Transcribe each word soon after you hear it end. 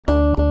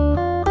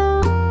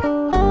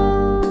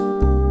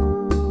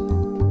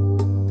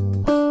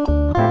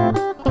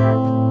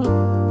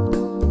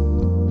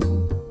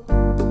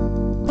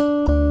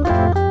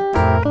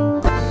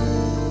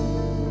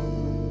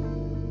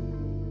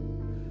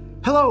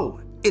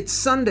It's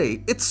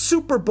Sunday. It's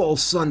Super Bowl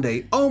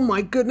Sunday. Oh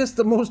my goodness,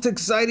 the most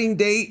exciting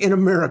day in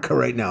America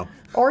right now.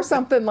 Or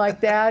something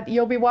like that.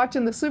 You'll be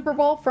watching the Super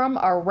Bowl from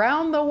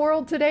around the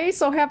world today,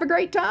 so have a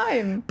great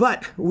time.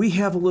 But we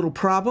have a little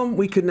problem.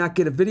 We could not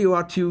get a video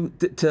out to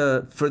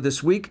you for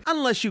this week.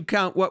 Unless you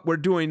count what we're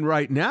doing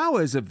right now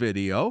as a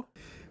video.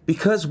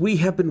 Because we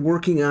have been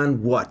working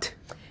on what?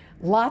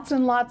 Lots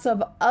and lots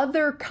of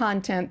other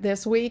content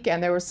this week,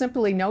 and there was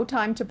simply no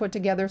time to put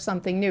together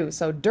something new.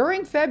 So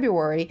during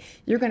February,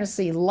 you're going to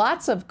see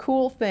lots of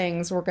cool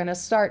things. We're going to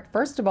start,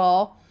 first of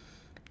all,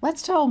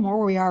 let's tell them where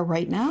we are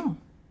right now.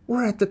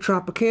 We're at the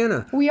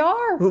Tropicana. We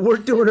are. We're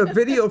doing a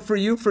video for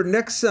you for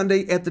next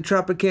Sunday at the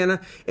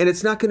Tropicana, and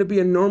it's not going to be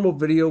a normal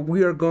video.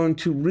 We are going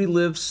to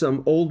relive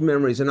some old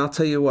memories, and I'll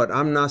tell you what,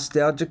 I'm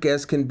nostalgic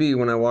as can be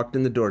when I walked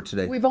in the door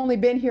today. We've only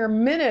been here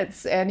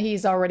minutes, and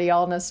he's already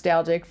all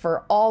nostalgic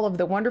for all of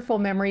the wonderful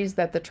memories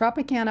that the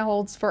Tropicana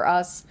holds for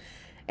us,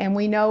 and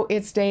we know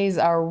its days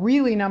are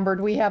really numbered.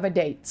 We have a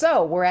date.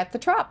 So we're at the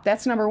Trop.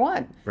 That's number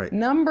one. Right.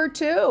 Number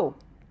two.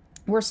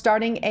 We're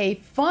starting a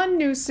fun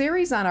new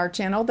series on our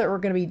channel that we're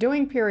going to be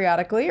doing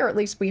periodically, or at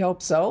least we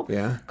hope so,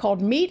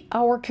 called Meet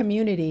Our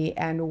Community.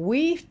 And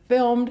we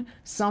filmed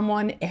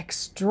someone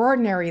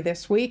extraordinary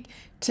this week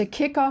to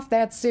kick off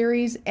that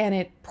series, and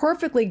it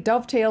perfectly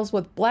dovetails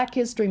with Black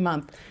History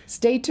Month.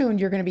 Stay tuned.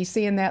 You're going to be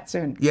seeing that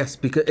soon. Yes,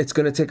 because it's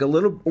going to take a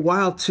little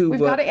while to... We've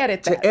got to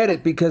edit that. To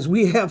edit, because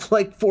we have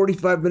like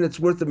 45 minutes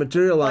worth of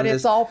material on this. But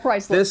it's all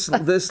priceless.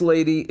 This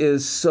lady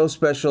is so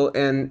special,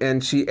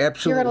 and she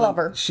absolutely... You're going to love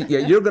her.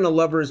 You're going to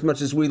love her as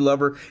much as we love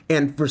her.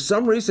 And for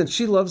some reason,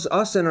 she loves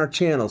us and our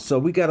channel, so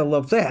we got to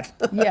love that.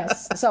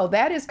 Yes, so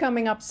that is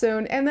coming up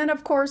soon. And then,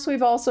 of course,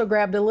 we've also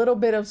grabbed a little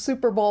bit of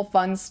Super Bowl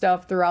fun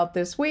stuff throughout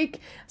this week.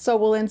 So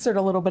we'll insert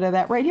a little bit of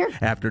that right here.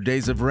 After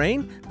days of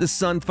rain, the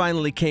sun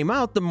finally came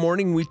out the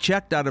morning we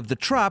checked out of the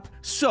Trop,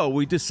 so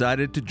we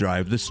decided to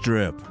drive the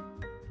Strip.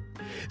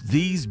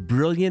 These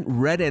brilliant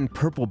red and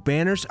purple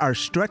banners are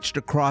stretched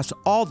across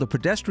all the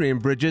pedestrian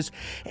bridges,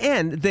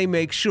 and they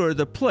make sure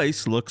the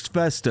place looks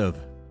festive.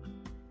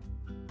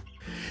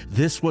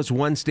 This was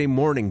Wednesday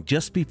morning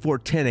just before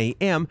 10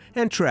 a.m.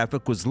 and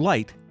traffic was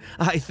light.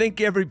 I think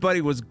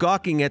everybody was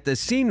gawking at the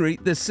scenery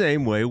the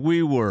same way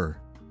we were.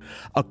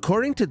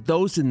 According to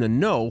those in the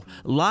know,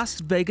 Las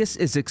Vegas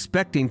is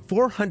expecting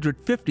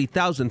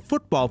 450,000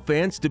 football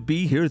fans to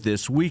be here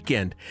this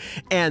weekend.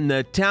 And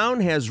the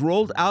town has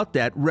rolled out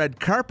that red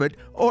carpet,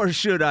 or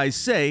should I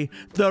say,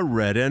 the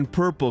red and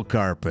purple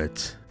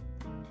carpet.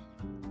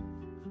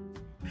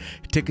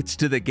 Tickets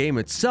to the game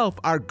itself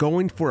are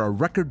going for a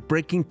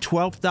record-breaking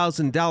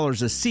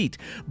 $12,000 a seat,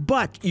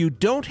 but you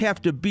don't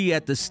have to be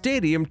at the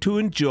stadium to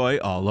enjoy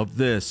all of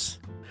this.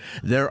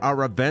 There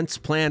are events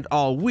planned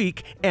all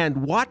week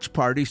and watch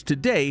parties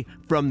today,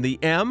 from the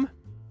M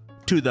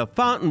to the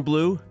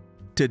Fontainebleau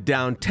to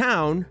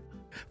downtown,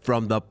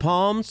 from the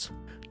Palms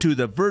to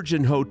the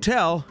Virgin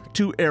Hotel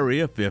to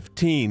Area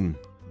 15.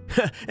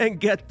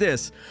 And get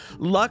this,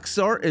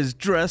 Luxor is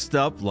dressed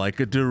up like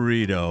a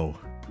Dorito.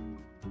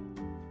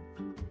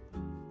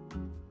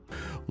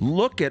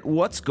 Look at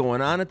what's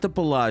going on at the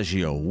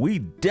Bellagio. We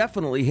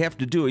definitely have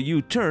to do a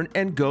U-turn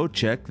and go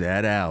check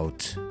that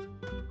out.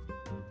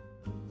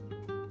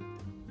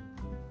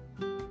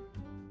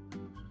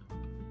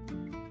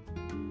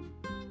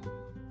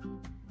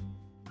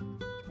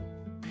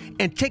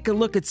 And take a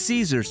look at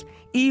Caesars.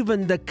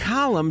 Even the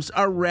columns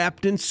are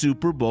wrapped in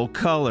Super Bowl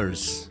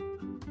colors.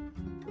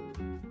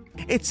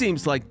 It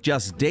seems like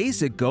just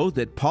days ago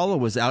that Paula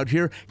was out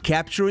here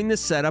capturing the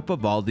setup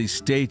of all these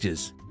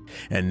stages.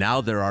 And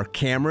now there are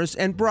cameras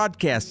and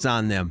broadcasts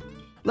on them.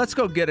 Let's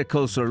go get a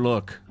closer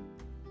look.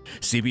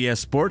 CBS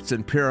Sports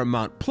and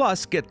Paramount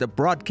Plus get the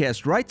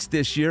broadcast rights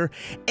this year,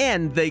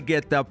 and they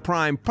get the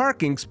prime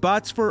parking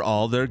spots for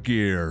all their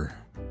gear.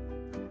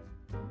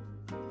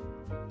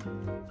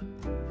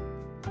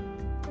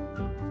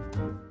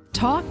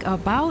 Talk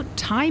about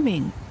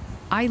timing.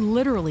 I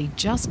literally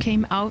just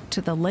came out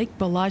to the Lake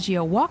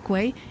Bellagio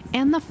walkway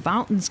and the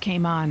fountains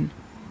came on.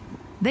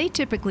 They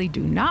typically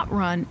do not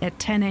run at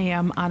 10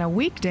 a.m. on a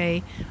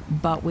weekday,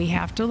 but we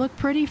have to look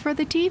pretty for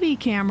the TV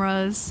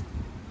cameras.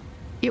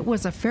 It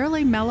was a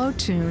fairly mellow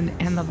tune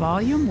and the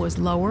volume was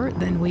lower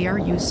than we are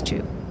used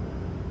to.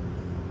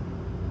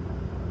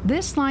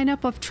 This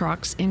lineup of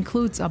trucks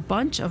includes a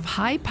bunch of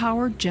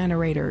high-powered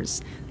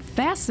generators.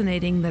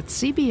 Fascinating that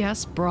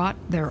CBS brought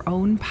their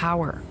own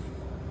power.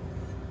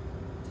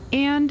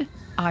 And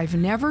I've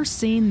never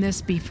seen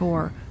this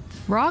before.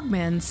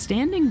 Frogmen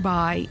standing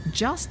by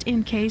just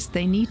in case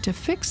they need to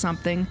fix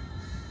something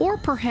or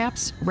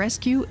perhaps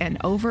rescue an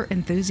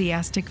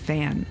over-enthusiastic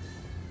fan.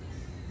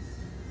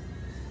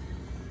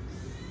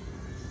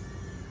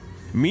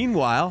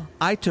 Meanwhile,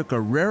 I took a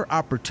rare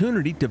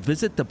opportunity to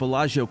visit the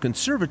Bellagio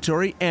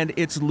Conservatory and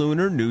its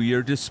Lunar New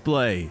Year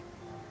display.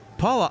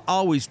 Paula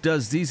always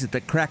does these at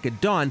the crack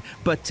of dawn,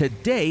 but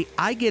today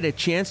I get a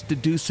chance to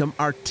do some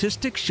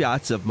artistic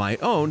shots of my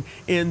own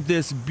in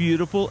this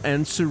beautiful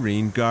and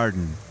serene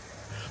garden.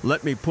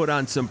 Let me put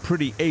on some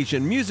pretty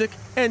Asian music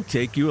and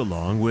take you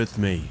along with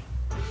me.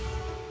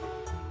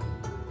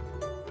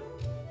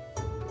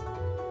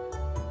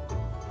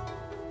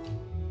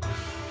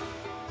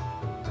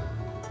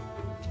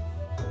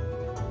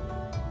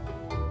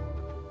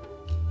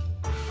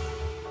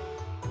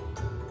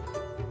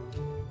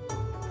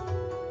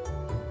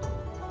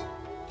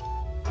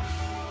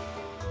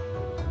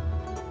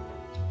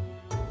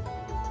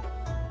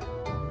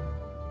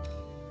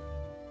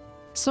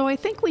 So I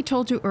think we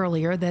told you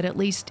earlier that at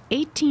least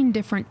 18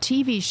 different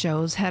TV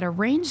shows had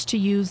arranged to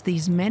use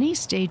these many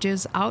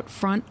stages out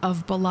front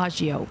of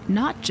Bellagio,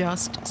 not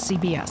just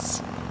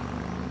CBS.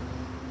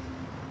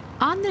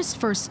 On this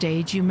first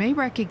stage, you may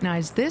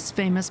recognize this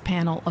famous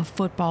panel of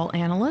football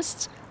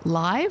analysts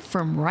live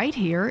from right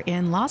here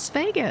in Las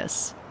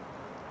Vegas.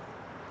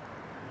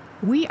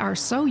 We are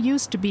so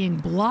used to being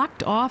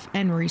blocked off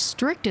and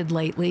restricted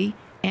lately,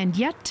 and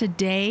yet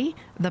today,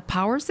 the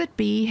powers that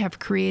be have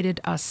created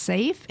a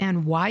safe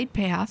and wide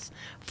path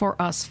for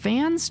us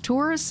fans,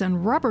 tourists,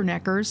 and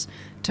rubberneckers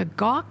to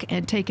gawk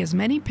and take as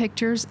many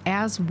pictures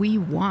as we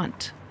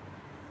want.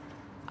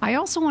 I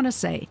also want to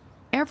say,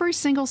 every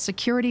single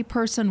security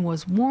person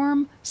was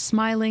warm,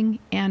 smiling,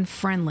 and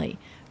friendly.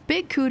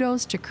 Big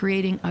kudos to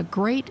creating a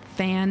great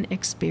fan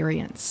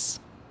experience.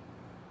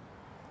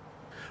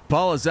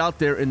 Paula's out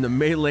there in the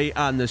melee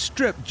on the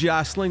strip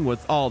jostling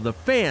with all the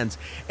fans.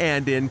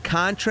 And in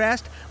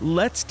contrast,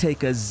 let's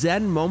take a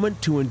zen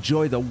moment to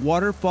enjoy the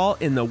waterfall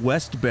in the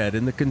west bed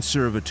in the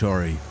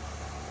conservatory.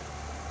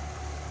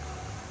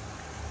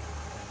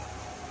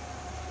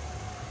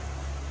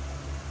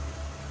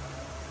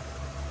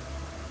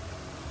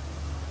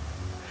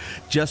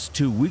 Just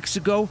 2 weeks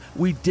ago,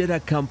 we did a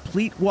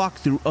complete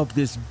walkthrough of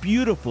this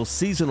beautiful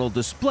seasonal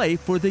display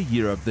for the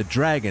Year of the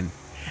Dragon.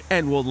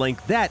 And we'll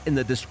link that in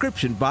the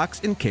description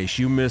box in case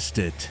you missed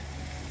it.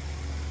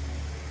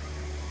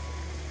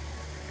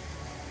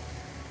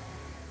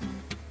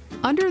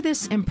 Under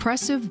this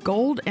impressive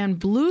gold and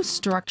blue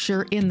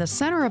structure in the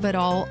center of it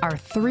all are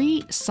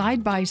 3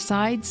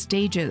 side-by-side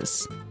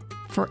stages.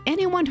 For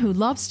anyone who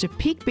loves to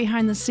peek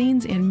behind the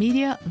scenes in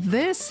media,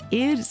 this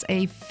is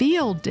a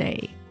field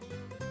day.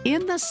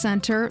 In the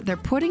center, they're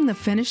putting the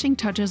finishing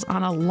touches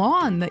on a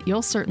lawn that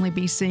you'll certainly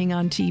be seeing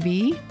on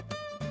TV.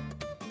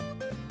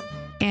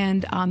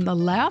 And on the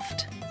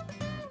left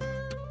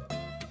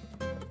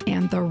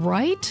and the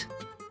right,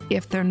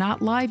 if they're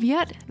not live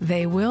yet,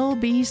 they will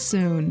be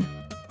soon.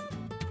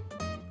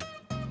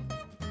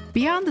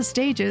 Beyond the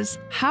stages,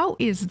 how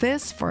is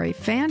this for a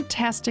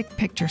fantastic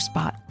picture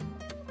spot?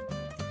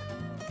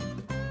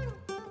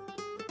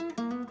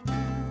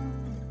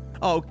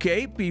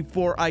 Okay,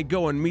 before I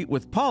go and meet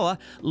with Paula,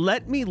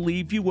 let me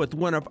leave you with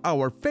one of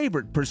our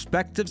favorite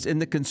perspectives in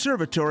the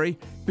conservatory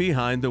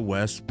behind the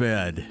west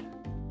bed.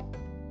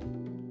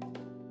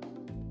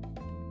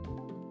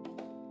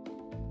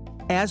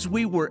 As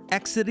we were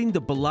exiting the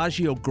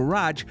Bellagio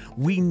garage,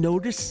 we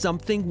noticed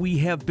something we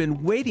have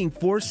been waiting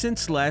for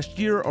since last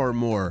year or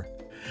more.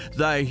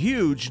 The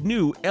huge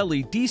new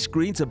LED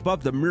screens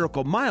above the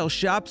Miracle Mile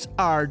shops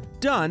are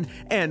done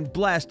and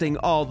blasting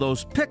all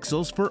those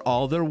pixels for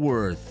all they're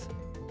worth.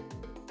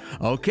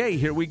 Okay,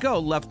 here we go,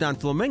 left on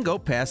Flamingo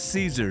past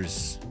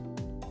Caesars.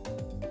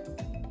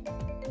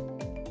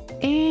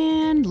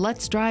 And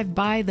let's drive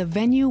by the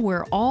venue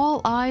where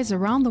all eyes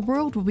around the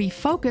world will be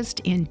focused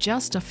in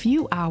just a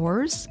few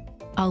hours,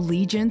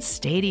 Allegiant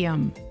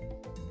Stadium.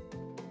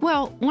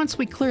 Well, once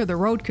we clear the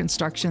road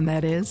construction,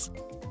 that is.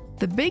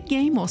 The big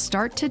game will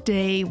start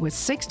today with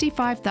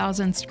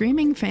 65,000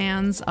 screaming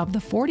fans of the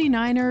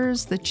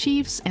 49ers, the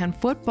Chiefs, and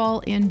football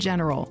in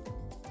general.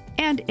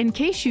 And in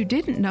case you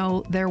didn't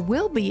know, there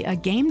will be a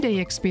game day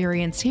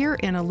experience here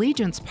in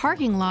Allegiant's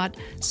parking lot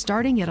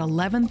starting at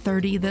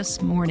 11:30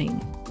 this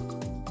morning.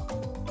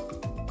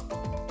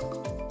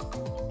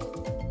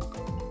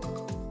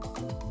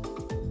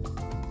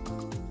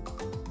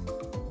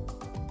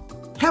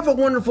 Have a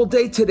wonderful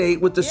day today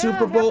with the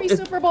Super Bowl. Happy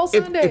Super Bowl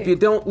Sunday. If you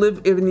don't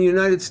live in the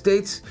United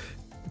States,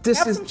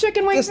 Have some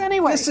chicken wings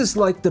anyway. This is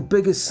like the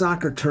biggest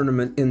soccer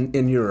tournament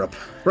in Europe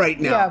right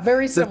now. Yeah,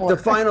 very similar.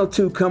 The final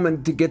two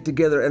coming to get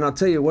together, and I'll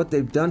tell you what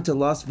they've done to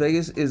Las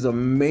Vegas is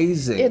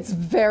amazing. It's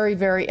very,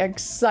 very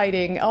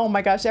exciting. Oh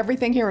my gosh,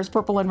 everything here is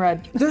purple and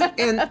red.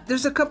 And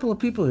there's a couple of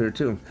people here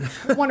too.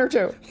 1 or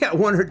 2. Yeah,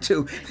 1 or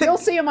 2. You'll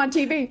see them on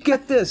TV.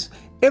 Get this.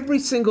 Every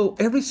single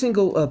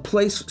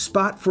place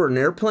spot for an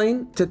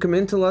airplane to come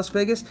into Las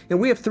Vegas, and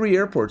we have 3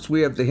 airports.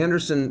 We have the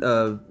Henderson,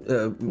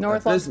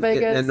 North Las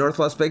Vegas, and North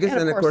Las Vegas,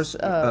 and of course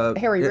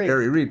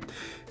Harry Reid.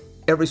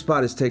 Every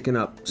spot is taken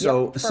up.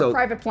 So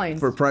private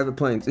planes. For private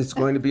planes, it's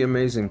going to be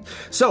amazing.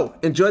 So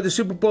enjoy the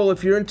Super Bowl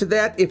if you're into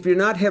that. If you're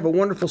not, have a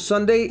wonderful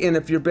Sunday. And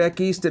if you're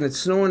back east and it's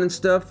snowing and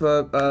stuff,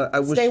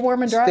 stay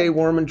warm and dry. Stay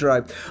warm and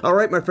dry. All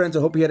right, my friends. I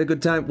hope you had a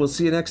good time. We'll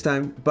see you next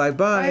time. Bye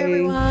bye. Bye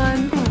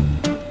everyone.